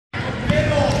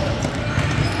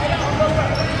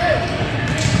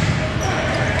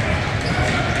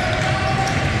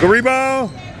Good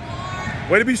rebound.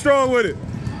 Way to be strong with it.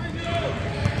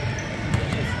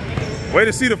 Way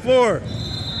to see the floor.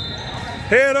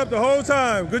 Head up the whole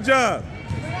time. Good job.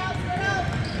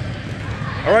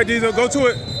 All right, Diesel, go to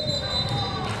it.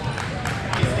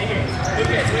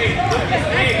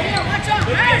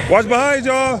 Watch behind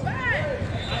y'all.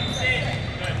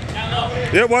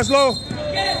 Yep, watch low.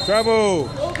 Travel.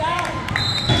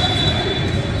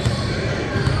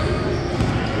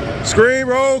 Screen,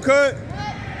 roll, cut.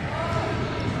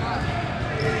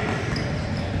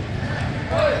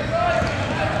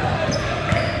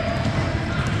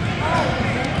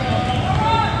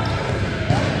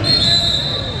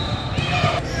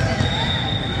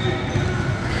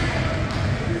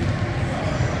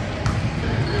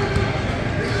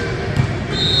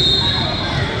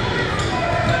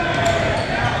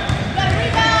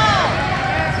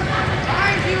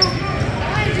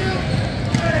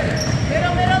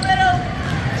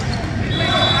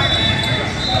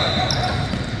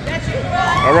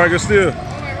 All right, good steal.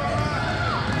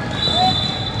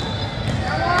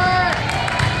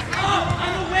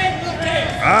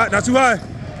 Ah, not too high.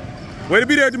 Way to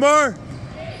be there, DeMar.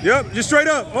 Yep, just straight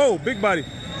up. Oh, big body.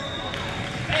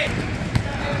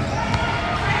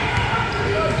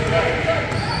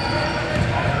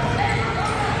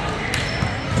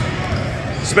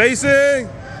 Spacing.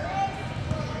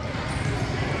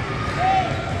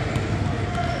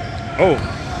 Oh,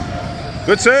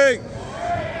 good take.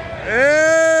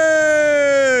 Hey!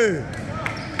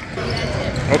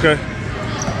 Okay.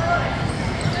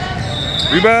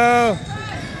 Rebound.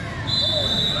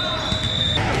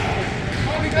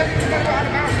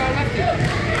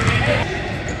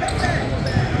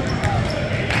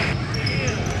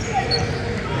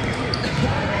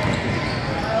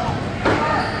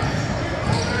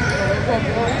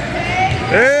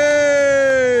 Hey!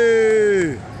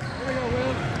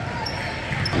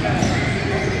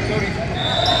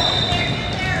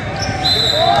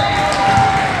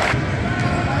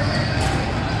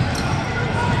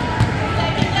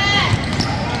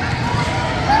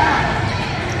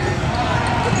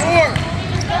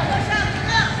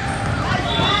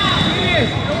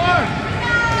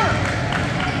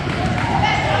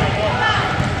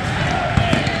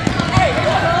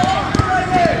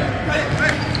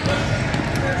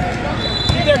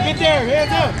 Get there,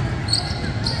 hands up.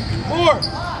 More.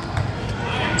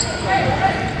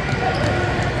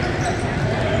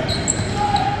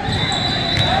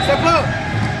 Step up.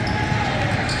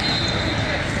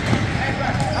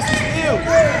 That's the steal.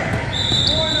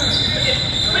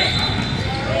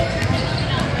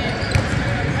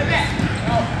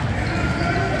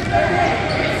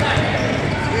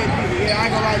 Yeah, I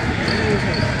ain't gonna lie.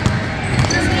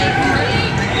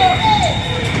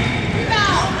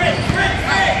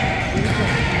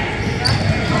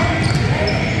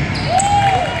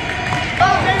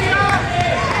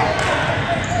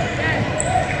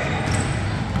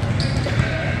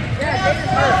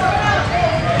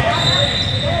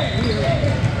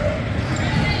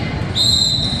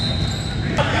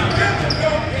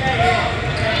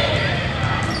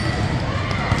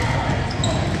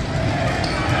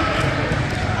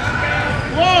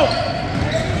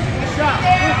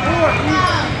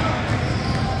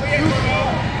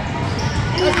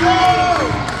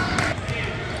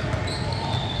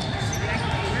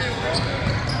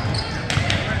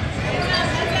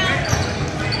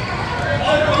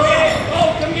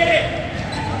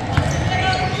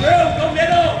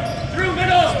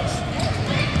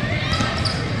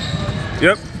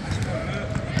 Yep.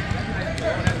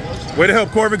 Way to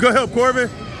help, Corbin. Good help, Corbin.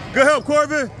 Good help,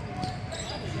 Corbin.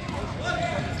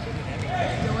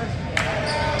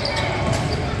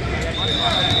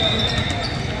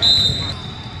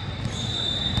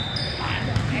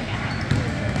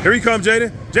 Here he comes,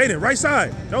 Jaden. Jaden, right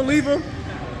side. Don't leave him.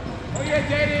 Oh, yeah,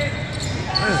 Jaden.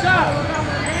 Shot.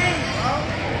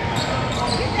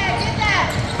 Get that.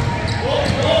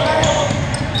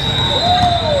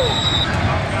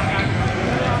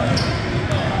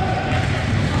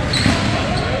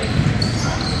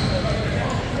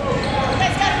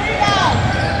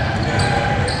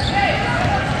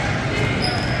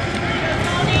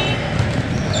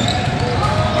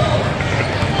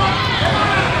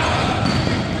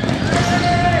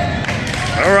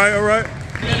 All right.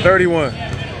 31.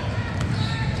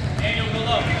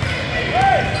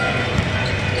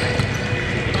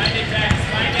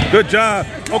 Good job.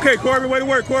 Okay, Corbin, way to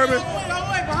work, Corbin.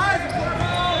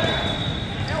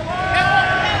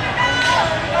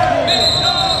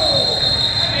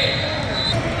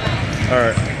 All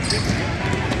right.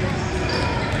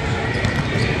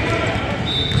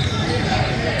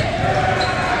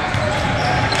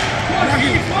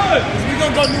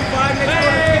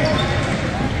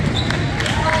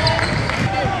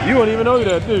 wouldn't even know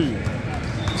that, do you?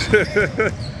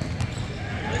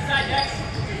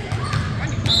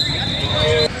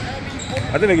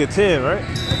 I think they get 10, right?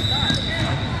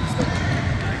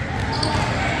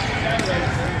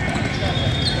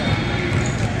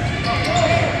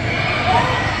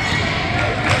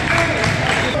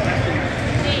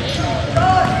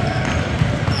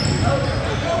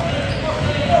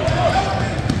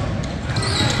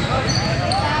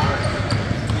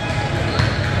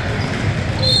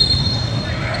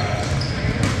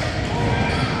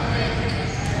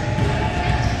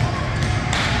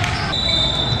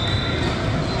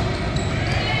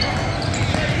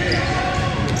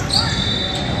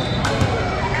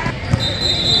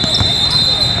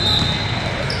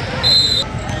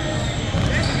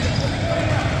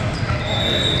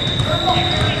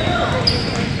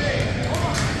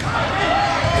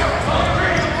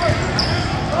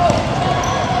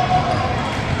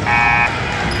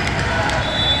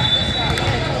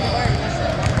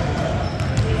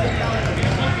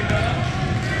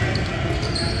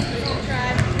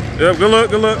 Yep, good luck,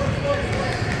 good luck.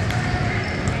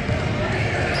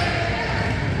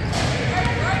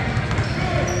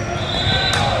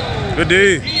 Good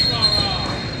D.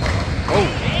 Oh.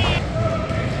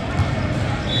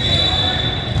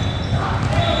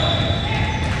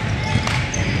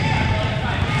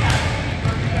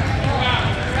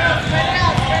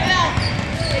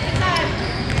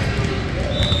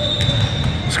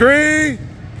 Screen.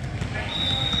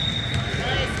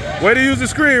 Way to use the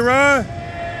screen, Ron.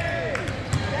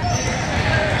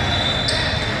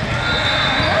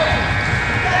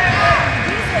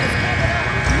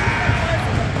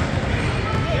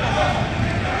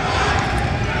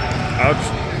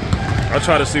 I'll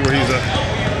try to see where he's at.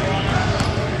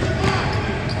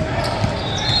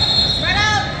 Spread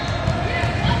out.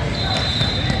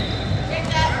 Take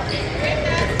that. Take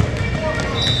that.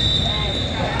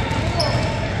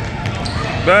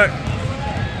 Back.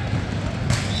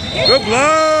 Good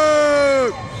block.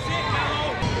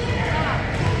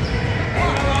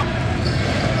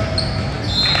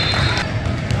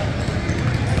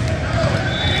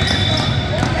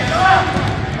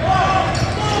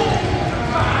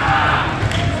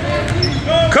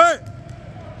 Cut.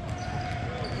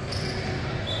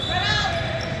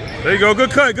 There you go.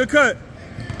 Good cut. Good cut.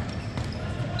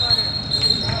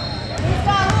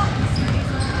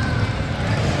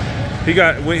 He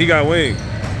got wing.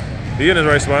 He in his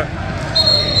right spot.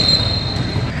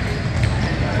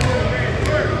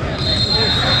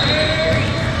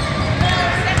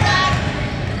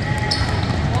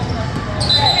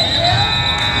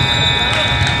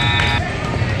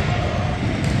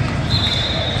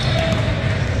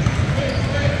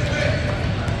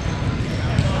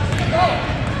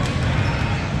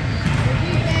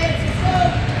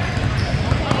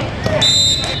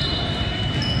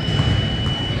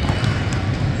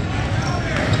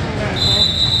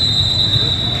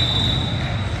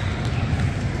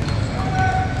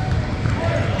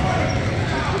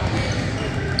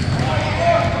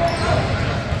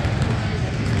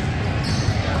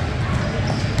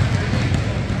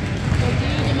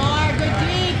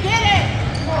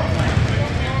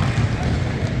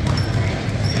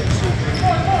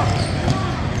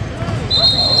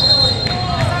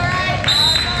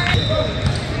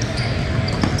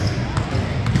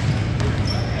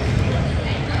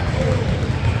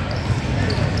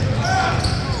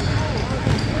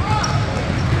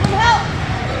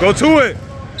 Go to it.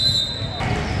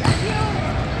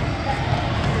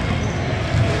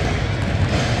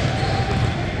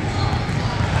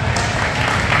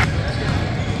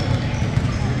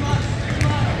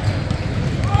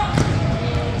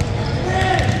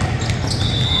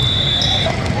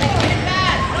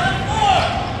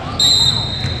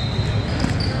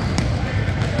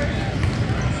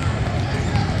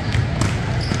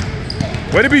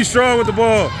 Way to be strong with the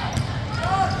ball.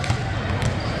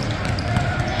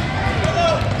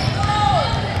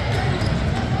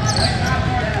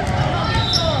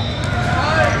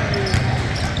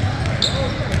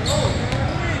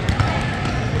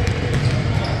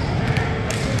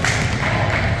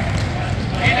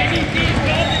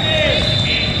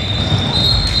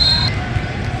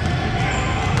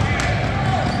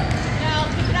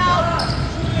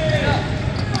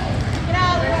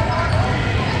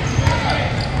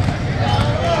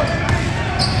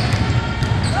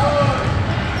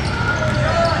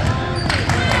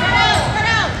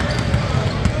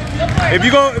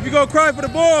 If you go cry for the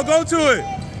ball, go to it.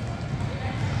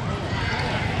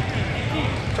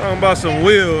 Talking about some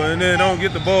will and then don't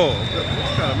get the ball. What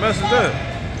kind of mess is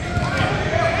that?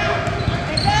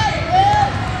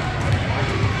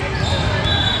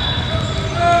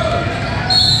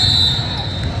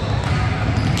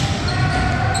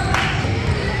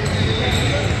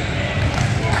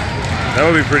 That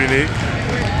would be pretty neat.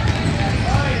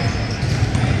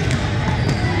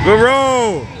 Good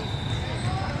roll.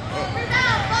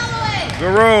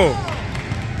 Good roll.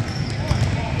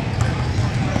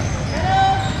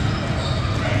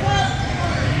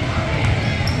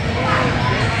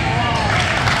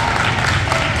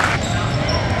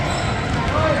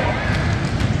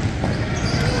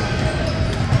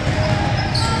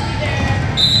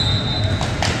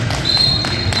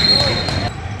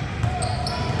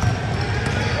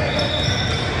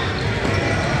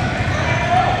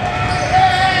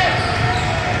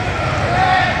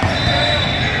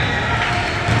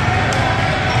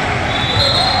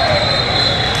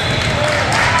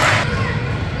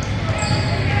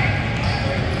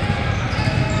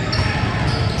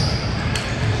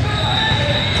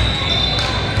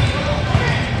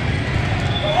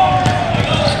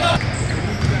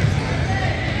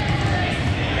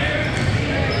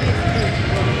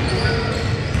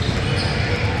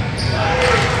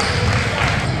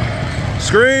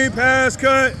 Screen, pass,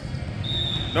 cut.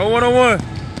 No one-on-one.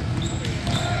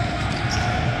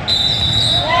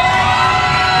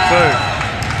 Safe.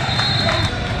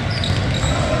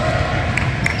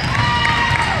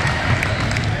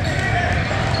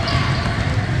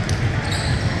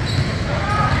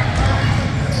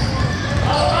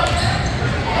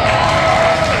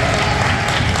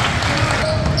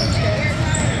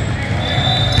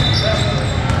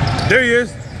 There he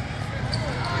is.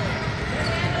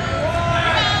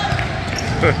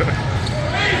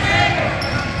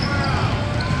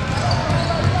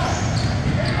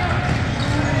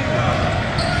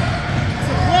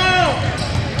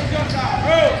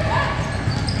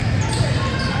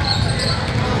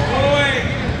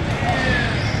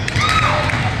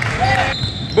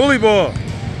 Bully ball.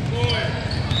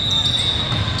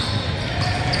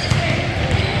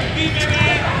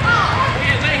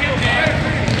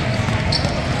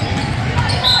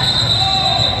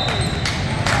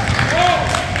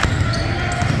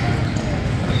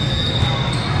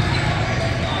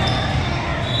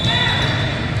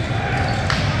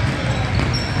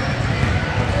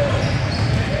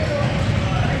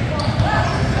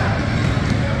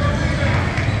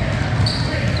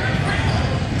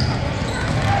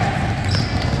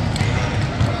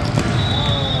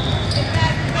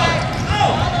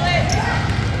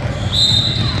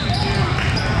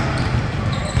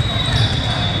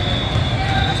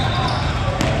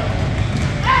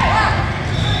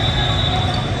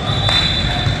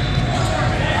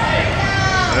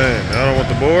 I don't want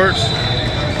the boards.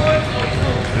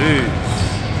 Jeez.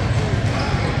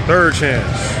 Third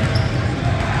chance.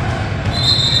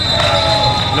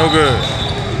 No good.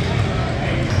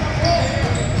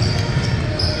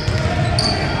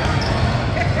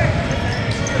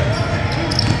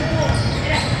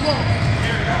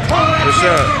 Good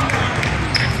shot.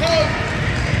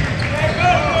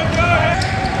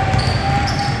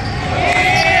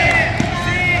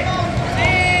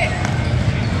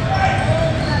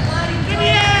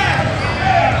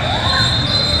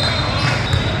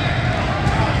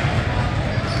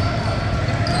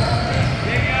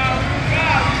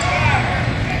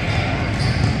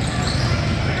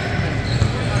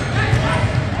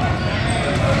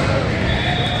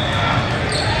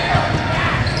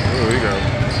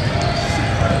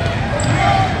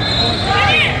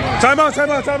 Timeout,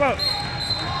 timeout, timeout.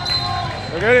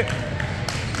 Look at it.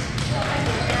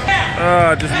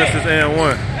 Just missed this and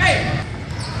one.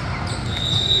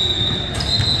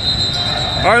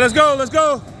 All right, let's go, let's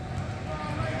go.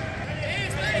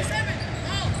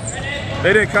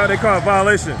 They didn't count, they called a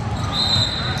violation.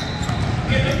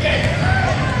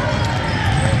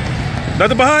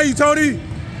 Nothing behind you, Tony.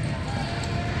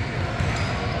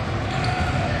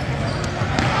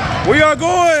 Where y'all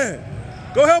going?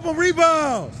 Go help him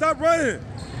rebound. Stop running.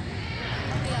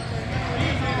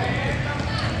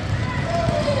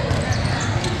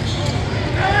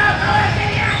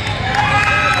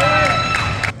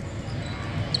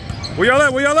 Where y'all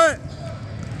at? Where y'all at?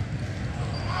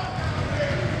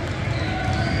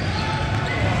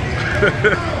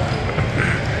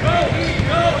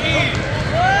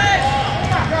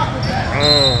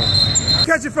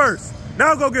 Catch it first.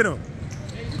 Now go get him.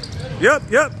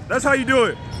 Yep, yep. That's how you do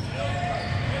it.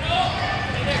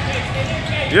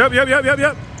 Yep, yep, yep, yep,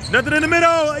 yep. Nothing in the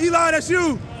middle. Eli, that's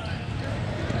you.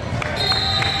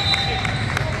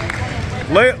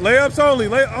 Layups only.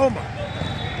 Oh my.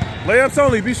 Layups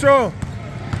only. Be strong.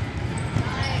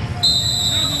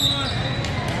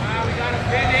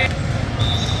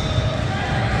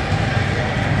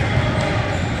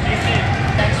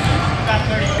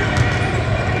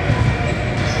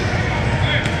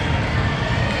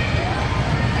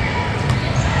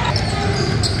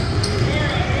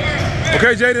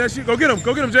 Okay, Jay, that's you. Go get him.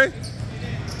 Go get him, Jay.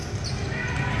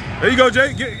 There you go,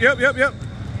 Jay. Yep.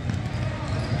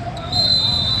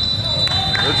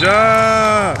 Good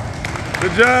job.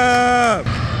 Good job.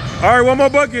 All right, one more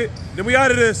bucket. Then we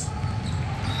out of this.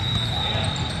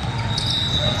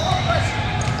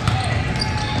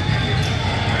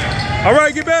 All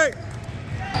right, get back.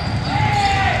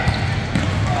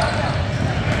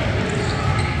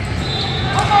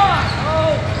 Come on.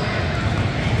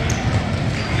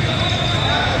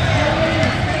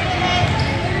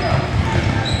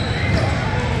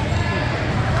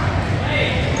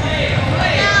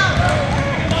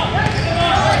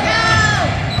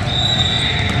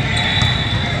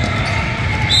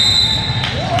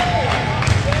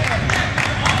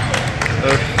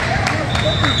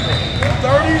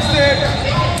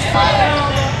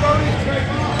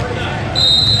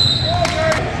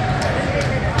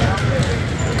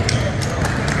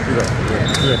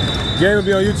 Game will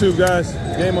be on YouTube, guys.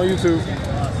 Game on YouTube.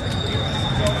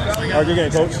 All right, good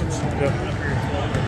game, coach. Yeah.